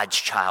God's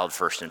child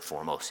first and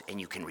foremost. And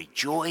you can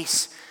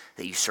rejoice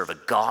that you serve a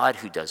God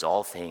who does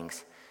all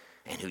things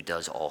and who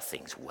does all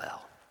things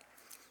well.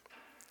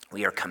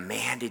 We are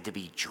commanded to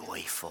be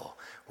joyful.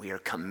 We are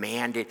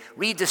commanded.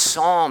 Read the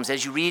Psalms.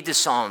 As you read the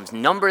Psalms,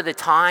 number the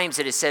times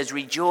that it says,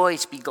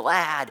 rejoice, be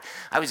glad.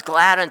 I was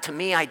glad unto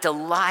me, I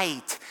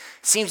delight.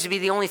 Seems to be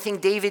the only thing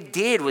David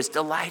did was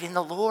delight in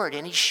the Lord,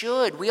 and he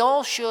should. We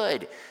all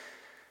should,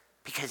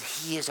 because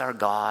he is our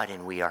God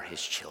and we are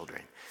his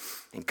children.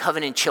 And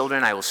covenant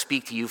children, I will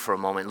speak to you for a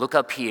moment. Look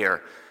up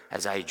here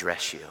as I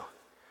address you.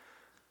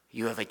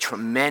 You have a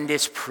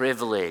tremendous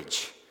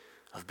privilege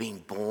of being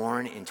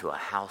born into a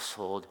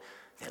household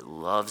that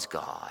loves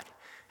God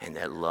and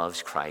that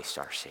loves Christ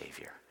our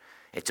Savior.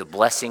 It's a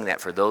blessing that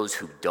for those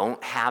who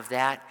don't have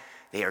that,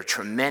 they are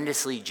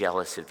tremendously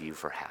jealous of you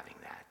for having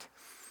that.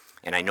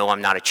 And I know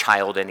I'm not a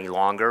child any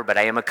longer, but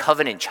I am a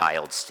covenant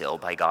child still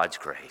by God's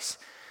grace.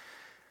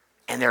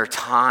 And there are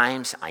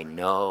times I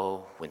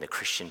know when the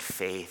Christian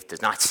faith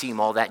does not seem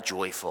all that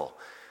joyful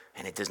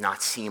and it does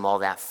not seem all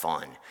that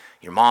fun.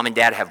 Your mom and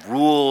dad have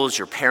rules.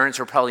 Your parents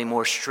are probably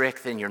more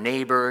strict than your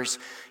neighbors.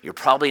 You're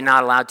probably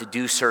not allowed to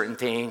do certain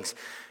things.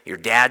 Your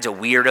dad's a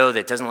weirdo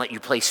that doesn't let you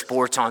play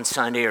sports on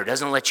Sunday or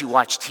doesn't let you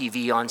watch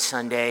TV on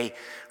Sunday,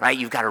 right?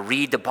 You've got to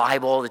read the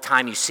Bible all the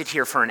time. You sit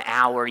here for an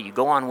hour. You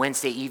go on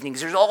Wednesday evenings.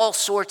 There's all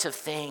sorts of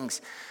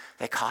things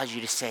that cause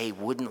you to say,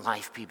 wouldn't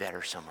life be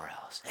better somewhere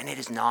else? And it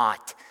is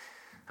not.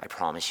 I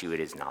promise you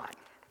it is not.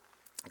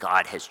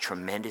 God has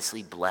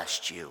tremendously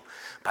blessed you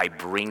by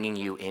bringing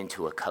you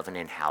into a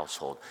covenant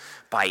household,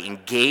 by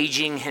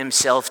engaging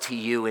himself to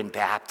you in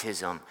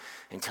baptism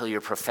until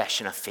your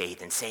profession of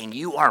faith and saying,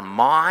 you are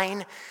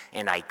mine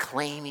and I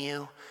claim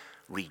you.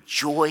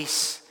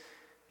 Rejoice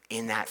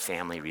in that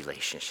family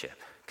relationship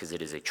because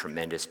it is a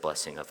tremendous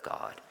blessing of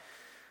God.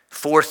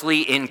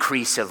 Fourthly,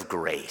 increase of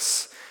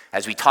grace.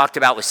 As we talked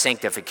about with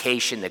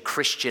sanctification, the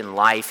Christian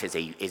life is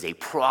a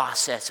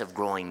process of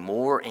growing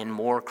more and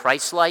more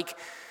Christ-like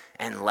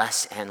and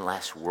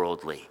less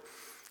worldly.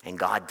 And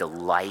God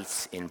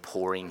delights in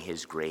pouring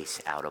his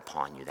grace out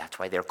upon you. That's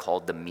why they're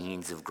called the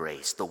means of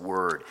grace, the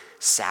word,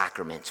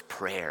 sacraments,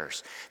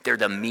 prayers. They're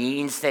the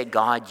means that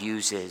God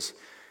uses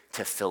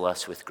to fill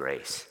us with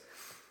grace.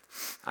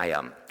 I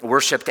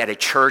worshiped at a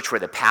church where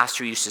the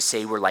pastor used to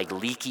say we're like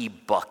leaky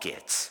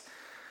buckets.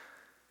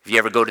 If you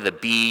ever go to the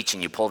beach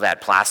and you pull that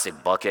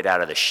plastic bucket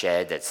out of the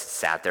shed that's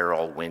sat there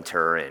all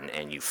winter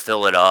and you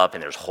fill it up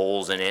and there's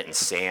holes in it and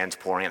sand's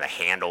pouring and the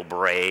handle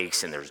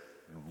breaks and there's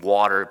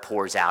water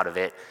pours out of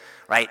it,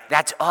 right?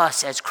 That's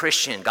us as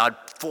Christian. God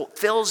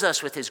fills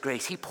us with his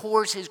grace. He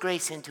pours his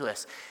grace into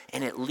us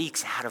and it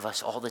leaks out of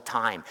us all the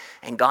time.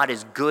 And God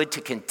is good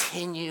to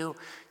continue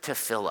to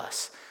fill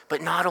us.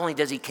 But not only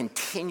does he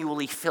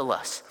continually fill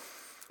us,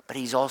 but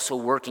he's also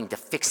working to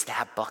fix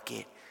that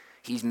bucket.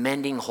 He's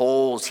mending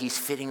holes. He's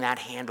fitting that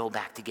handle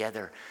back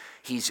together.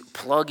 He's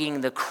plugging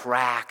the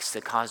cracks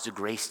that cause the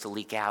grace to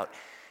leak out.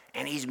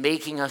 And he's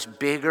making us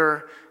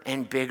bigger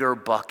and bigger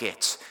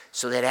buckets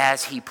so that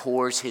as he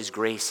pours his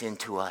grace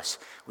into us,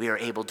 we are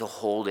able to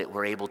hold it.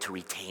 We're able to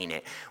retain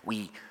it.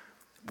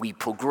 We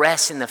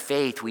progress in the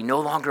faith. We no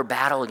longer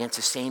battle against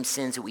the same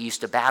sins that we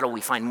used to battle. We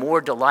find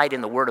more delight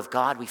in the Word of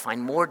God. We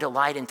find more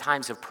delight in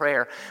times of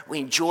prayer. We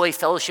enjoy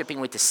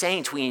fellowshipping with the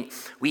saints. We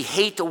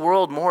hate the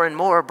world more and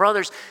more.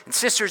 Brothers and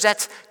sisters,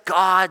 that's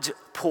God's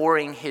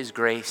pouring his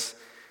grace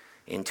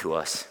into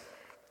us.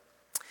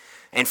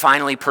 And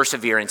finally,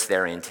 perseverance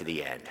therein to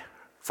the end.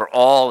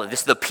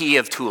 This is the P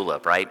of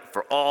TULIP, right?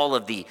 For all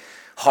of the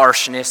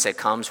harshness that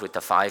comes with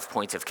the 5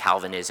 points of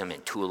Calvinism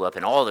and TULIP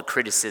and all the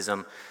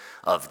criticism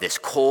of this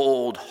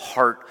cold,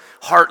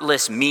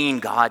 heartless, mean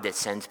God that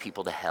sends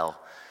people to hell,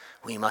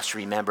 we must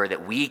remember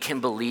that we can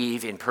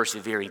believe in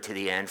persevering to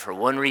the end for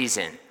one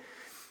reason,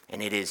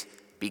 and it is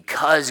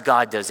because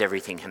God does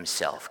everything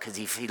himself. Because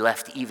if he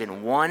left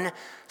even one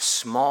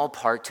small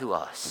part to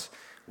us,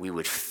 we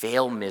would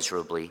fail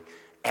miserably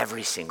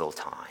every single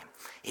time.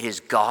 It is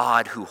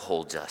God who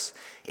holds us.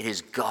 It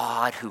is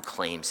God who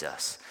claims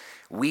us.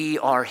 We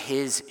are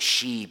his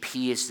sheep.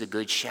 He is the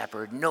good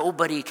shepherd.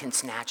 Nobody can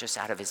snatch us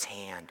out of his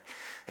hand.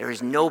 There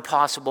is no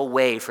possible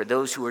way for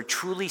those who are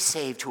truly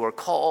saved, who are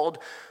called,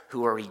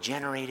 who are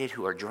regenerated,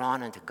 who are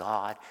drawn unto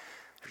God.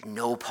 There's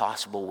no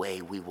possible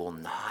way we will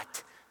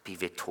not be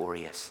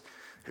victorious.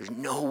 There's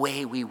no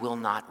way we will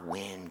not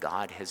win.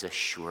 God has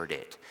assured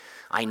it.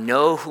 I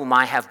know whom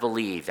I have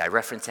believed. I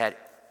referenced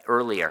that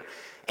earlier.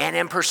 And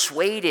am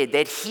persuaded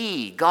that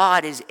he,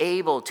 God, is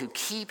able to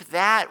keep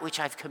that which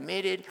I've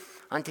committed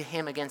unto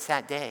him against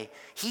that day.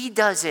 He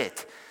does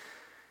it.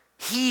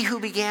 He who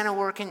began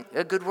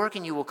a good work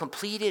in you will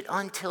complete it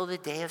until the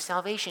day of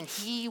salvation.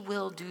 He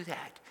will do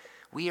that.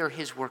 We are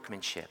his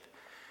workmanship.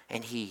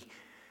 And he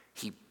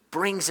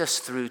brings us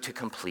through to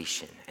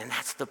completion. And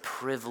that's the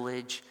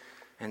privilege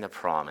and the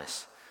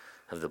promise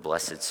of the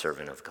blessed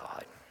servant of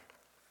God.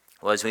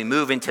 Well, as we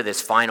move into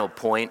this final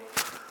point,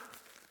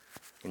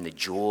 in the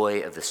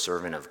joy of the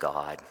servant of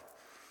God,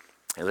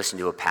 I listen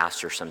to a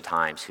pastor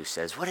sometimes who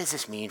says, what does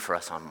this mean for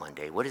us on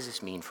Monday? What does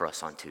this mean for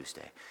us on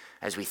Tuesday?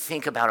 As we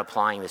think about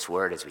applying this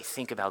word, as we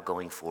think about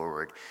going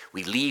forward,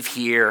 we leave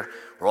here,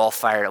 we're all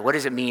fired up. What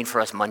does it mean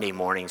for us Monday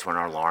mornings when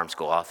our alarms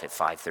go off at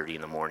 5:30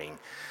 in the morning?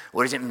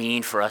 What does it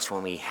mean for us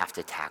when we have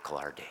to tackle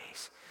our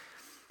days?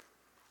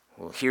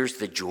 Well, here's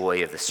the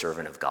joy of the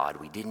servant of God.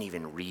 We didn't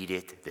even read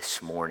it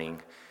this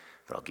morning,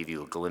 but I'll give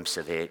you a glimpse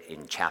of it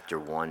in chapter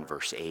 1,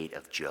 verse 8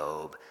 of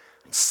Job.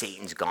 And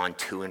Satan's gone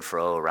to and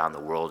fro around the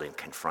world and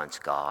confronts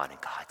God.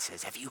 And God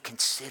says, have you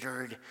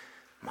considered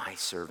my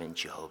servant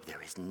Job?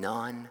 There is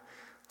none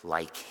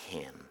like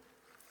him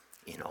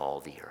in all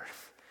the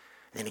earth.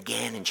 And then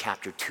again in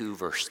chapter 2,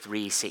 verse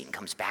 3, Satan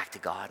comes back to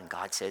God and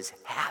God says,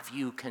 have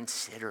you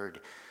considered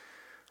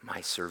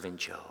my servant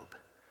Job?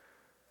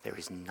 There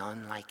is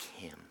none like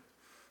him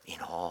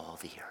in all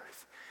the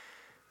earth.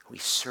 We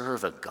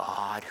serve a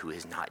God who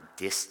is not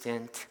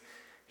distant.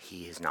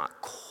 He is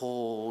not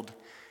cold.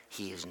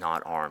 He is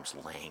not arm's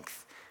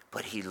length,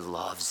 but he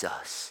loves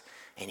us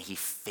and he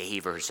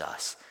favors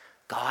us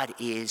God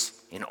is,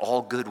 in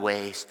all good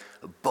ways,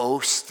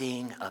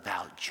 boasting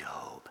about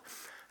Job.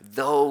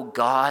 Though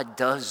God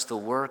does the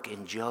work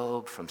in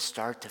Job from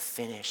start to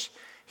finish,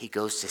 he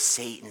goes to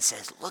Satan and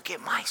says, look at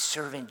my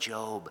servant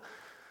Job.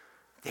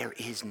 There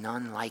is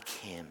none like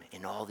him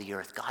in all the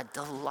earth. God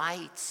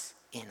delights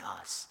in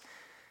us.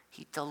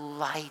 He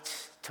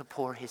delights to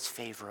pour his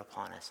favor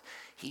upon us.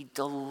 He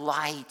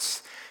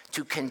delights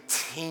to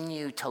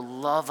continue to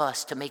love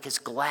us, to make us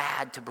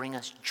glad, to bring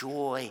us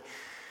joy.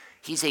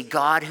 He's a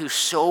God who's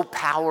so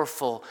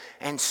powerful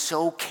and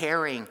so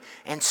caring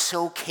and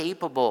so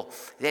capable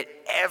that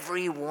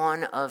every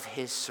one of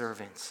his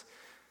servants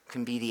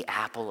can be the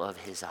apple of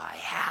his eye.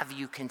 Have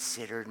you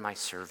considered my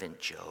servant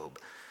Job?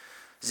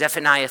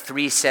 Zephaniah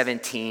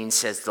 3:17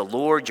 says, the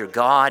Lord your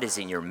God is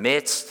in your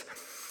midst.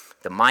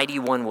 The mighty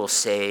one will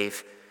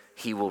save.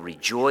 He will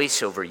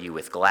rejoice over you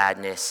with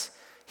gladness.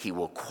 He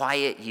will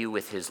quiet you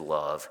with his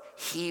love.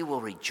 He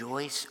will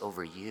rejoice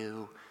over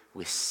you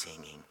with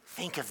singing.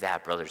 Think of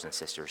that, brothers and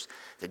sisters.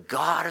 The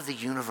God of the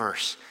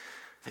universe,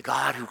 the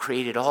God who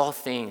created all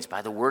things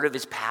by the word of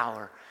his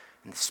power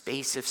in the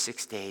space of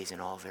 6 days and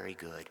all very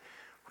good,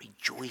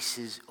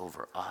 rejoices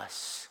over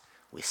us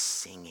with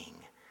singing.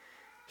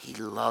 He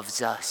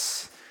loves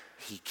us.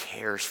 He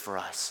cares for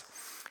us.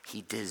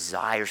 He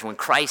desires. When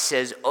Christ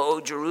says,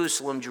 oh,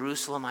 Jerusalem,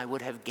 Jerusalem, I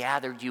would have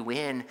gathered you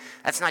in,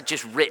 that's not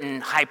just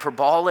written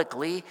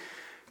hyperbolically.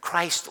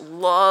 Christ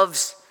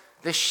loves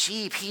the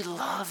sheep. He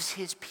loves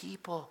his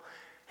people.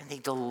 And he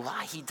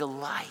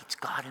delights.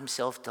 God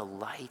himself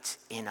delights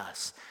in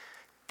us.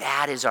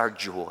 That is our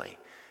joy.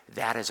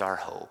 That is our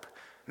hope.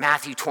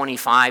 Matthew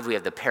 25, we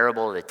have the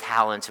parable of the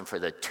talents. And for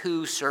the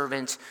 2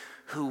 servants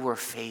who were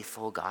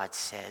faithful, God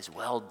says,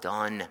 well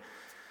done,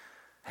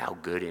 thou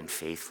good and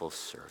faithful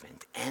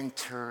servant.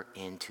 Enter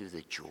into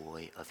the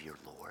joy of your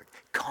Lord.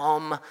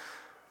 Come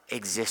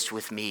exist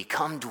with me.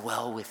 Come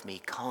dwell with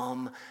me.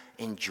 Come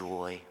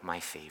enjoy my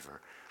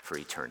favor for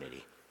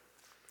eternity.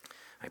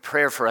 My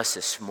prayer for us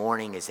this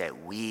morning is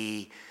that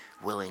we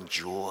will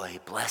enjoy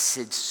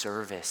blessed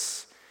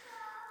service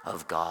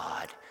of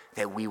God,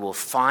 that we will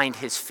find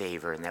his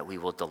favor and that we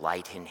will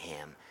delight in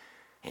him.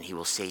 And he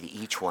will say to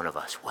each one of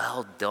us,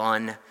 well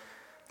done,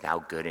 thou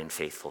good and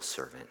faithful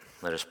servant.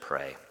 Let us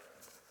pray.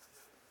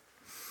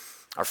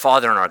 Our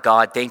Father and our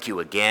God, thank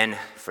you again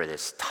for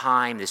this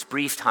time, this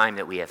brief time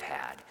that we have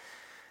had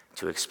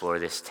to explore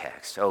this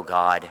text. Oh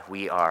God,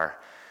 we are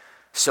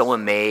so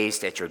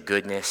amazed at your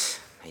goodness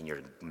and your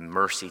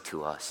mercy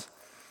to us.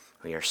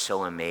 We are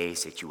so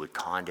amazed that you would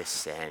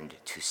condescend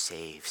to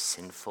save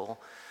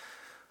sinful,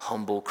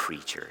 humble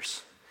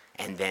creatures,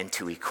 and then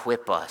to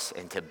equip us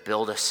and to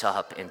build us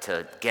up and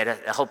to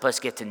help us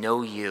get to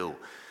know you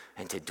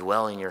and to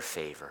dwell in your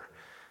favor,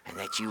 and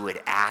that you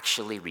would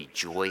actually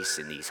rejoice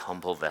in these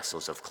humble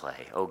vessels of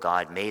clay. Oh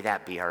God, may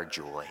that be our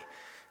joy.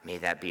 May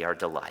that be our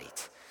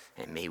delight.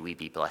 And may we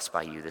be blessed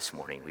by you this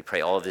morning. We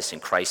pray all of this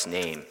in Christ's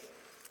name.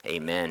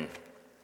 Amen.